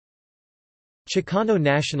Chicano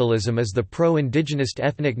nationalism is the pro-indigenous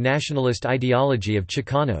ethnic nationalist ideology of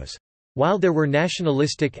Chicanos. While there were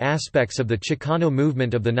nationalistic aspects of the Chicano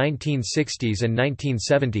movement of the 1960s and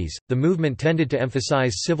 1970s, the movement tended to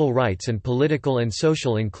emphasize civil rights and political and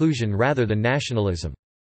social inclusion rather than nationalism.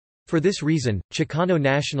 For this reason, Chicano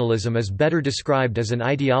nationalism is better described as an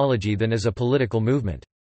ideology than as a political movement.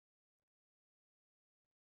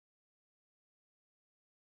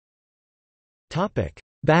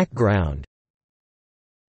 Background.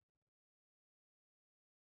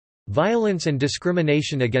 Violence and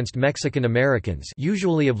discrimination against Mexican Americans,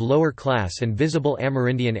 usually of lower class and visible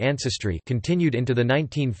Amerindian ancestry, continued into the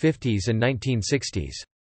 1950s and 1960s.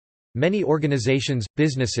 Many organizations,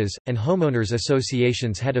 businesses, and homeowners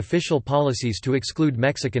associations had official policies to exclude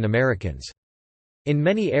Mexican Americans. In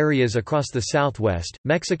many areas across the Southwest,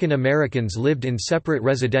 Mexican Americans lived in separate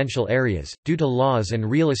residential areas, due to laws and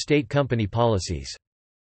real estate company policies.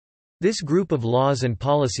 This group of laws and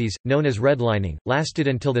policies, known as redlining, lasted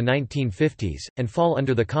until the 1950s, and fall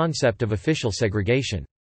under the concept of official segregation.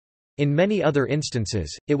 In many other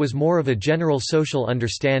instances, it was more of a general social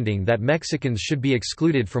understanding that Mexicans should be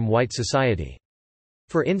excluded from white society.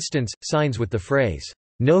 For instance, signs with the phrase,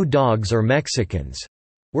 "No dogs or Mexicans,"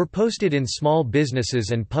 were posted in small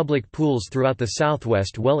businesses and public pools throughout the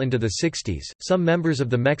Southwest well into the 60s. Some members of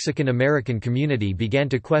the Mexican American community began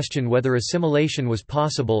to question whether assimilation was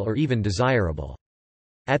possible or even desirable.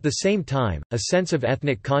 At the same time, a sense of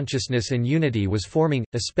ethnic consciousness and unity was forming,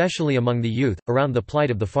 especially among the youth, around the plight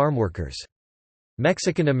of the farmworkers.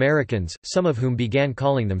 Mexican Americans, some of whom began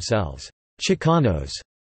calling themselves Chicanos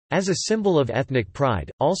as a symbol of ethnic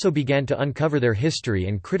pride, also began to uncover their history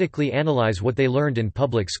and critically analyze what they learned in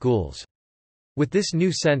public schools. With this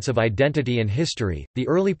new sense of identity and history, the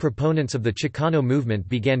early proponents of the Chicano movement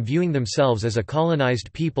began viewing themselves as a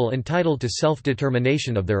colonized people entitled to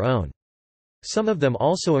self-determination of their own. Some of them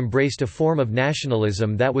also embraced a form of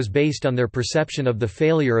nationalism that was based on their perception of the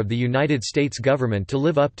failure of the United States government to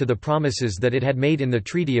live up to the promises that it had made in the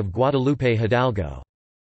Treaty of Guadalupe Hidalgo.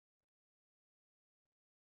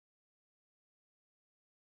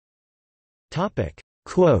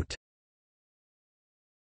 Quote: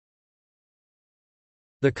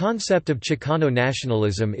 "The concept of Chicano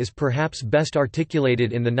nationalism is perhaps best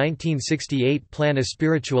articulated in the 1968 Plan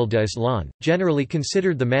Espiritual de Islan, generally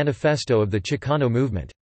considered the manifesto of the Chicano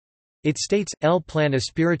movement. It states, El Plan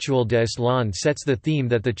Espiritual de Islan sets the theme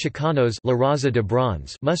that the Chicanos La Raza de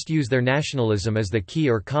Bronze must use their nationalism as the key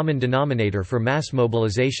or common denominator for mass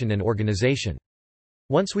mobilization and organization.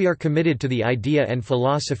 Once we are committed to the idea and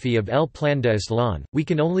philosophy of El Plan de Islan, we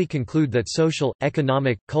can only conclude that social,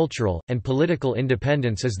 economic, cultural, and political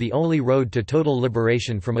independence is the only road to total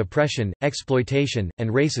liberation from oppression, exploitation, and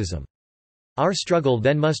racism. Our struggle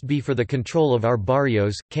then must be for the control of our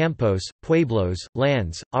barrios, campos, pueblos,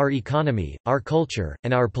 lands, our economy, our culture,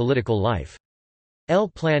 and our political life. El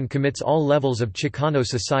Plan commits all levels of Chicano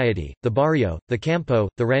society, the barrio, the campo,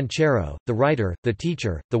 the ranchero, the writer, the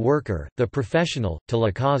teacher, the worker, the professional, to la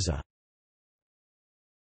causa."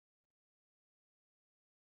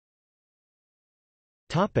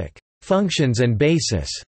 Functions and basis.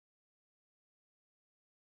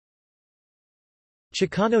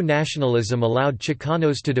 Chicano nationalism allowed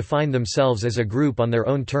Chicanos to define themselves as a group on their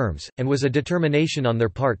own terms, and was a determination on their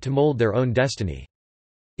part to mold their own destiny.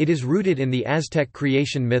 It is rooted in the Aztec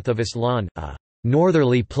creation myth of Islan, a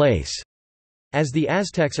northerly place. As the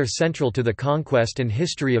Aztecs are central to the conquest and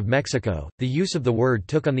history of Mexico, the use of the word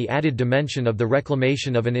took on the added dimension of the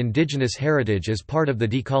reclamation of an indigenous heritage as part of the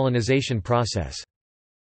decolonization process.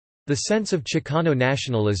 The sense of Chicano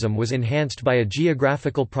nationalism was enhanced by a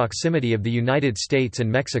geographical proximity of the United States and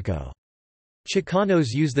Mexico. Chicanos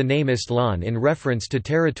use the name Islan in reference to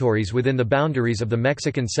territories within the boundaries of the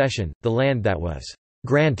Mexican Cession, the land that was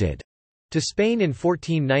granted to Spain in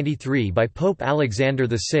 1493 by Pope Alexander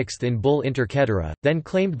VI in Bull Inter Caetera, then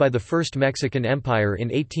claimed by the First Mexican Empire in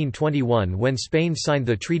 1821 when Spain signed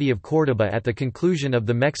the Treaty of Córdoba at the conclusion of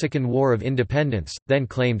the Mexican War of Independence, then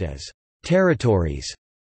claimed as territories,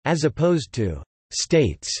 as opposed to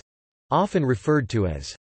states, often referred to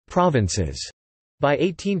as provinces, by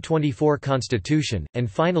 1824 Constitution, and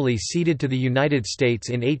finally ceded to the United States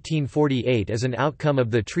in 1848 as an outcome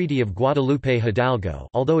of the Treaty of Guadalupe Hidalgo,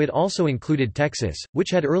 although it also included Texas,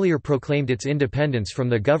 which had earlier proclaimed its independence from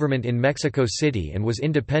the government in Mexico City and was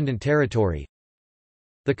independent territory.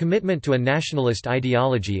 The commitment to a nationalist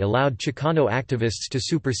ideology allowed Chicano activists to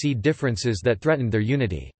supersede differences that threatened their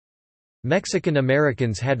unity. Mexican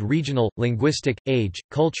Americans had regional, linguistic, age,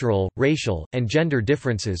 cultural, racial, and gender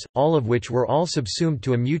differences, all of which were all subsumed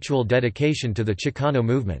to a mutual dedication to the Chicano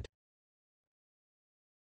movement.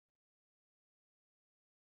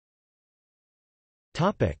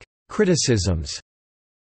 Criticisms.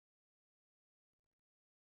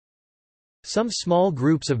 Some small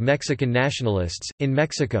groups of Mexican nationalists, in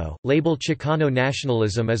Mexico, label Chicano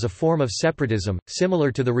nationalism as a form of separatism,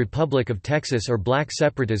 similar to the Republic of Texas or black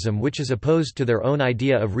separatism, which is opposed to their own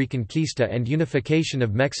idea of reconquista and unification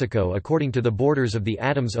of Mexico according to the borders of the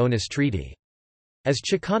Adams-Onis Treaty. As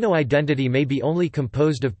Chicano identity may be only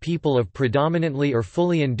composed of people of predominantly or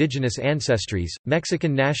fully indigenous ancestries,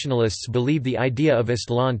 Mexican nationalists believe the idea of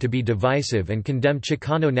Aztlán to be divisive and condemn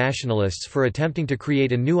Chicano nationalists for attempting to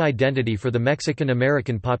create a new identity for the Mexican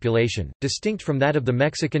American population, distinct from that of the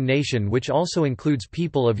Mexican nation, which also includes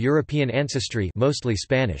people of European ancestry, mostly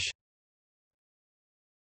Spanish.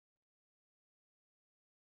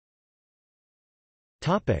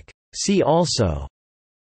 See also: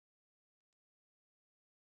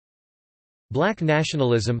 Black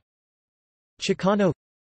nationalism, Chicano,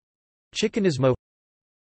 Chicanismo,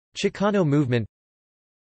 Chicano movement,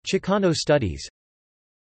 Chicano studies,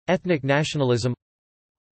 ethnic nationalism,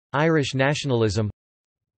 Irish nationalism,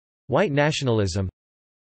 white nationalism.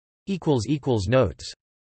 Notes